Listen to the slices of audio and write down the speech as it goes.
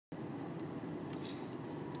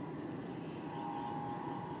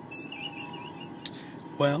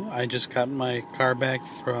Well, I just got my car back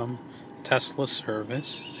from Tesla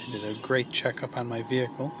service. I did a great checkup on my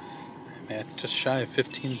vehicle. I'm at just shy of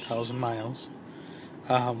 15,000 miles.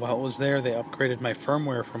 While it was there, they upgraded my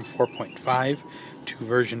firmware from 4.5 to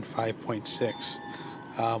version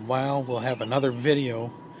 5.6. While we'll have another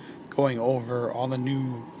video going over all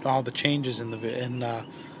the changes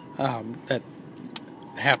that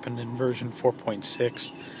happened in version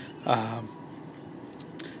 4.6.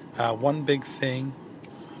 One big thing.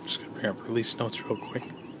 I'm just going to bring up release notes real quick.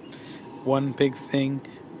 One big thing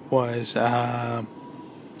was, let's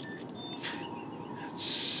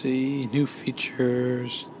see, new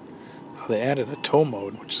features. Oh, they added a tow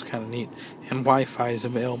mode, which is kind of neat, and Wi-Fi is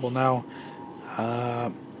available now.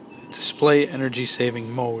 Display energy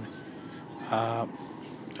saving mode.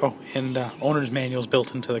 Owner's manual is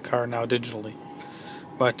built into the car now digitally.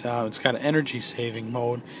 But it's got an energy saving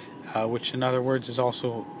mode, which in other words is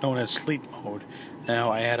also known as sleep mode.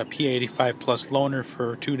 Now, I had a P85 Plus loaner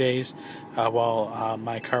for 2 days while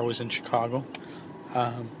my car was in Chicago.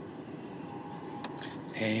 I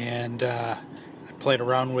played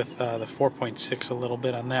around with the 4.6 a little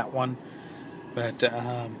bit on that one. But,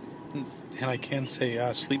 and I can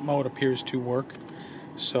say sleep mode appears to work.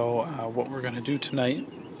 So what we're going to do tonight,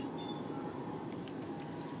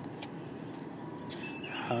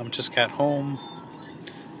 just got home,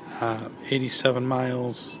 87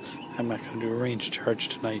 miles. I'm not going to do a range charge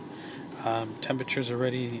tonight. Temperature's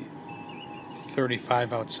already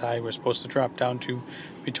 35 outside. We're supposed to drop down to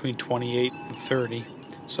between 28 and 30,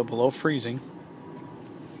 so below freezing.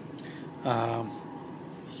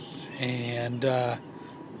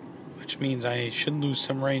 Which means I should lose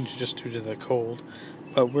some range just due to the cold.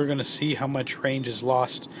 But we're going to see how much range is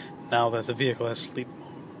lost now that the vehicle has sleep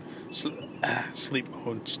mode. Sleep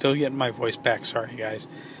mode. Still getting my voice back. Sorry, guys.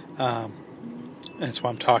 That's why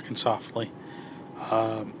I'm talking softly.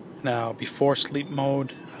 Now, before sleep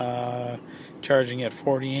mode, charging at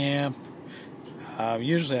 40 amp.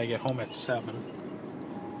 Usually I get home at 7.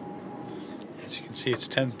 As you can see, it's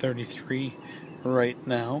 10:33 right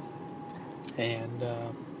now. And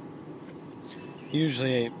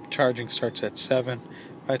usually charging starts at 7.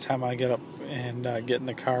 By the time I get up and get in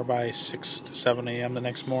the car by 6 to 7 a.m. the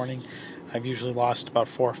next morning, I've usually lost about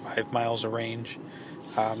 4 or 5 miles of range.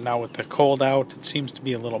 Now with the cold out, it seems to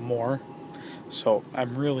be a little more. So I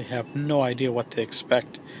really have no idea what to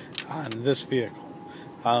expect on this vehicle.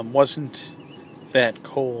 Wasn't that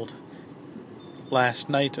cold last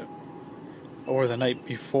night or the night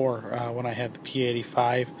before when I had the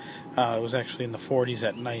P85. It was actually in the 40s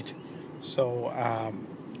at night. So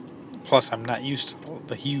plus I'm not used to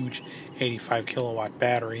the huge 85 kilowatt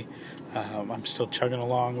battery. I'm still chugging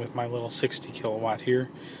along with my little 60 kilowatt here,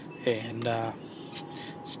 and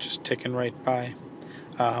it's just ticking right by.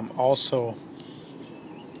 Also,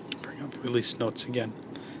 bring up release notes again.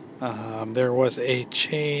 There was a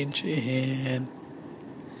change in,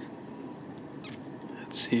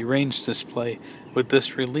 let's see, range display. With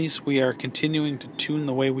this release, we are continuing to tune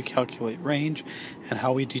the way we calculate range and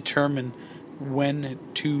how we determine when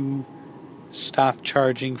to stop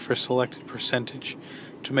charging for selected percentage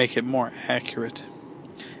to make it more accurate.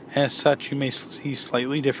 As such, you may see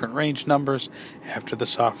slightly different range numbers after the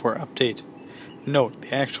software update. Note,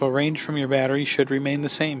 the actual range from your battery should remain the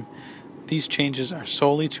same. These changes are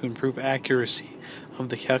solely to improve accuracy of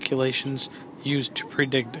the calculations used to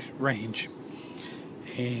predict range.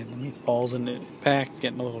 And the meatball's in the back,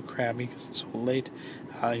 getting a little crabby because it's so late.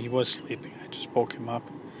 He was sleeping. I just woke him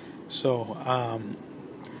up. So,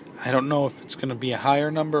 I don't know if it's going to be a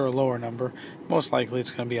higher number or a lower number. Most likely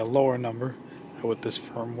it's going to be a lower number with this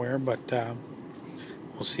firmware, but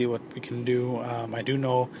we'll see what we can do. I do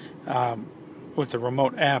know with the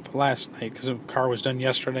remote app last night, because the car was done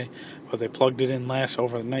yesterday, but they plugged it in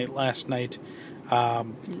overnight last night, so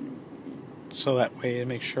that way to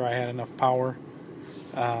make sure I had enough power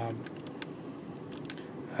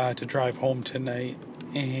to drive home tonight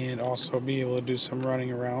and also be able to do some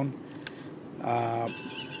running around. I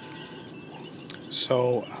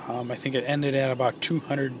think it ended at about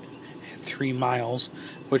 203 miles,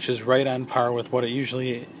 which is right on par with what it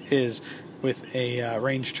usually is with a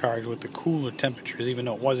range charge with the cooler temperatures. Even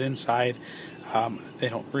though it was inside, they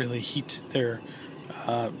don't really heat their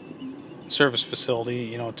service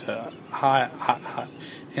facility, to hot.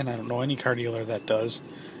 And I don't know any car dealer that does.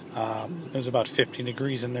 It was about 50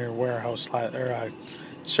 degrees in their warehouse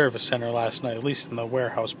service center last night, at least in the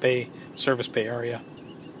service bay area.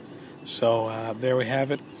 So there we have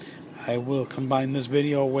it. I will combine this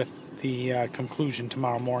video with the conclusion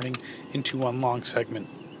tomorrow morning into one long segment.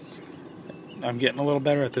 I'm getting a little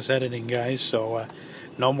better at this editing, guys, so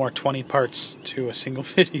no more 20 parts to a single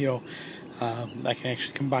video. I can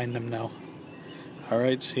actually combine them now.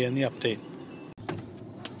 Alright, see you in the update.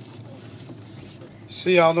 So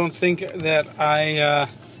y'all don't think that I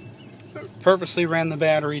purposely ran the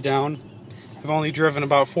battery down. I've only driven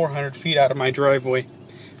about 400 feet out of my driveway.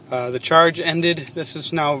 The charge ended. This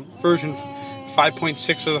is now version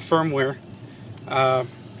 5.6 of the firmware.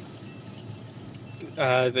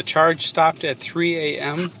 The charge stopped at 3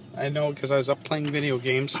 a.m. I know because I was up playing video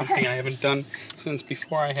games, something I haven't done since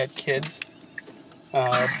before I had kids.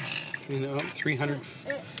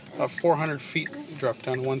 400 feet dropped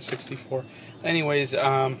down to 164. Anyways,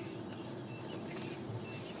 it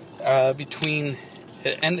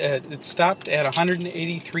stopped at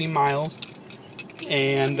 183 miles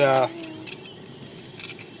and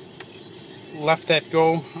left that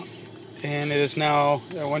go, and it is now,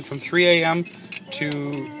 it went from 3 a.m. to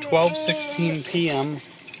 12:16 p.m.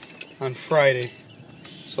 on Friday.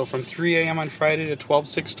 So from 3 a.m. on Friday to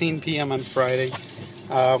 12:16 p.m. on Friday,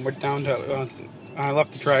 we're down to, I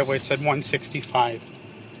left the driveway, it said 165.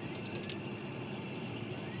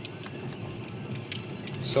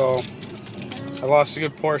 So I lost a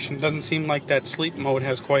good portion. Doesn't seem like that sleep mode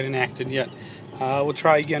has quite enacted yet. We'll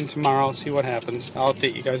try again tomorrow, see what happens. I'll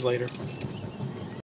update you guys later.